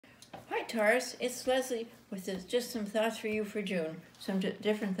Hi Taurus, it's Leslie with just some thoughts for you for June. Some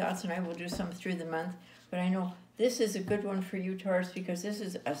different thoughts, and I will do some through the month. But I know this is a good one for you, Taurus, because this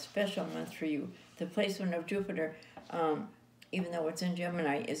is a special month for you. The placement of Jupiter, even though it's in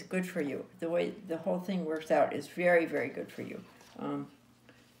Gemini, is good for you. The way the whole thing works out is very, very good for you.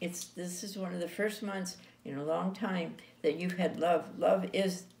 This is one of the first months in a long time that you've had love. Love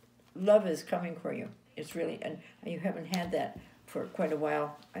is coming for you. It's really, and you haven't had that for quite a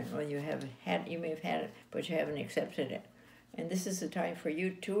while. I know you may have had it, but you haven't accepted it. And this is the time for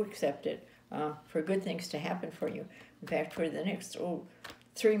you to accept it, for good things to happen for you. In fact, for the next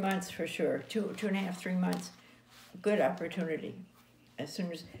 3 months for sure, 2.5, 3 months, good opportunity. As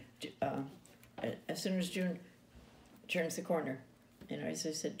soon as June turns the corner, as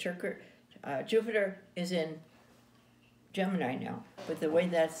I said, Jupiter is in Gemini now, but the way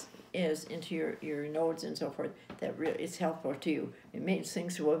that is into your nodes and so forth, that really it's helpful to you. It makes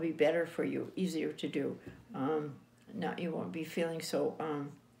things will be better for you, easier to do. Now you won't be feeling so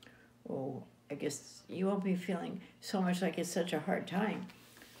I guess you won't be feeling so much like it's such a hard time.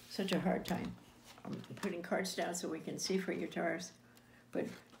 I'm putting cards down so we can see for your Taurus, but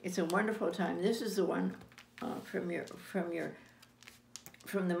it's a wonderful time. This is the one from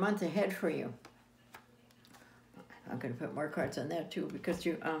the month ahead for you. I'm going to put more cards on that too, because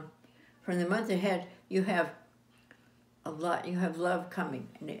you from the month ahead you have a lot. You have love coming,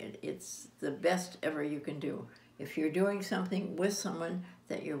 and it's the best ever you can do. If you're doing something with someone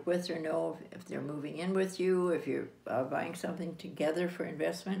that you're with or know, if they're moving in with you, if you're buying something together for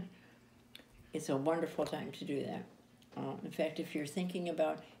investment, it's a wonderful time to do that. In fact, if you're thinking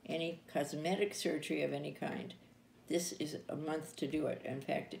about any cosmetic surgery of any kind, this is a month to do it. In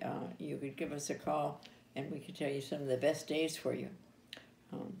fact, you could give us a call and we could tell you some of the best days for you.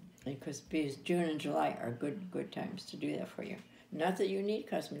 Because June and July are good times to do that for you. Not that you need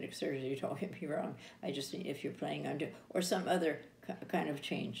cosmetic surgery, don't get me wrong. I just need, if you're planning on doing, or some other kind of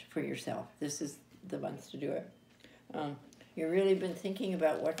change for yourself, this is the month to do it. You've really been thinking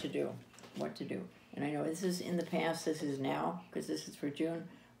about what to do. And I know this is in the past, this is now, because this is for June.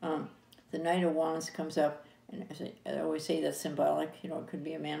 The Knight of Wands comes up, and I always say that's symbolic, it could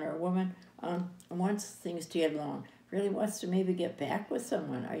be a man or a woman, wants things to get along, really wants to maybe get back with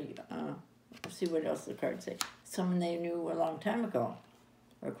someone. Let's see what else the cards say. Someone they knew a long time ago,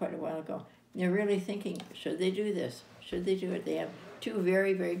 or quite a while ago. They're really thinking, should they do this? Should they do it? They have two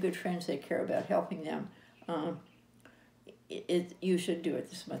very, very good friends that care about helping them. You should do it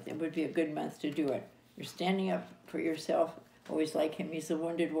this month. It would be a good month to do it. You're standing up for yourself. Always like him. He's a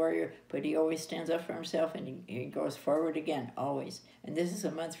wounded warrior, but he always stands up for himself, and he goes forward again, always. And this is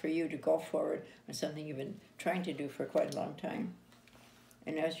a month for you to go forward on something you've been trying to do for quite a long time.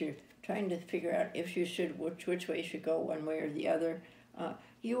 And as you're trying to figure out if you should, which way you should go, one way or the other,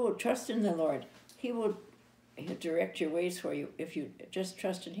 you will trust in the Lord. He'll direct your ways for you if you just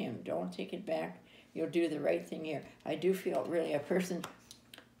trust in him. Don't take it back. You'll do the right thing here. I do feel really a person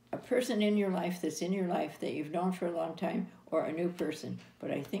in your life that's in your life that you've known for a long time, or a new person.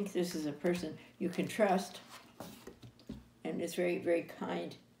 But I think this is a person you can trust, and it's very, very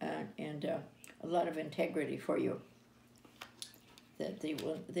kind, and a lot of integrity for you. That they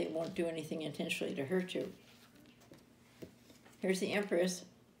won't do anything intentionally to hurt you. Here's the Empress.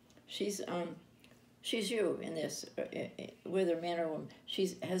 She's you in this, whether man or woman.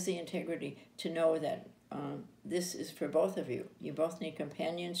 She has the integrity to know that this is for both of you. You both need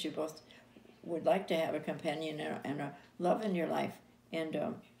companions. You both would like to have a companion and a love in your life, and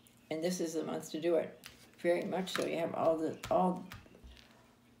this is the month to do it. Very much so. You have all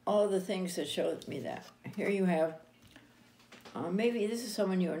the things that show me that. Here you have. Maybe this is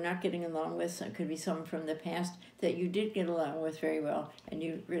someone you are not getting along with. So it could be someone from the past that you did get along with very well, and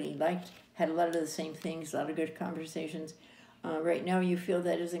you really liked, had a lot of the same things, a lot of good conversations. Right now you feel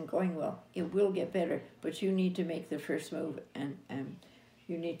that isn't going well. It will get better, but you need to make the first move, and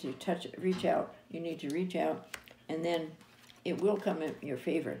you need to reach out. You need to reach out, and then it will come in your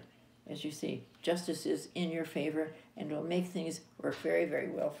favor. As you see, justice is in your favor, and it will make things work very, very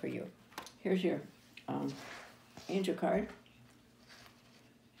well for you. Here's your angel card.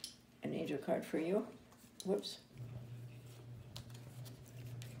 An angel card for you. Whoops.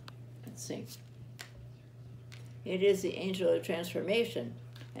 Let's see. It is the Angel of Transformation,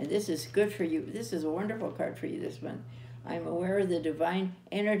 and this is good for you. This is a wonderful card for you this month. I'm aware of the divine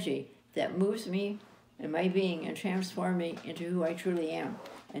energy that moves me and my being and transforms me into who I truly am.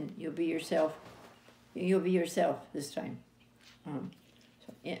 And you'll be yourself. You'll be yourself this time.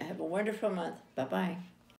 So have a wonderful month. Bye-bye.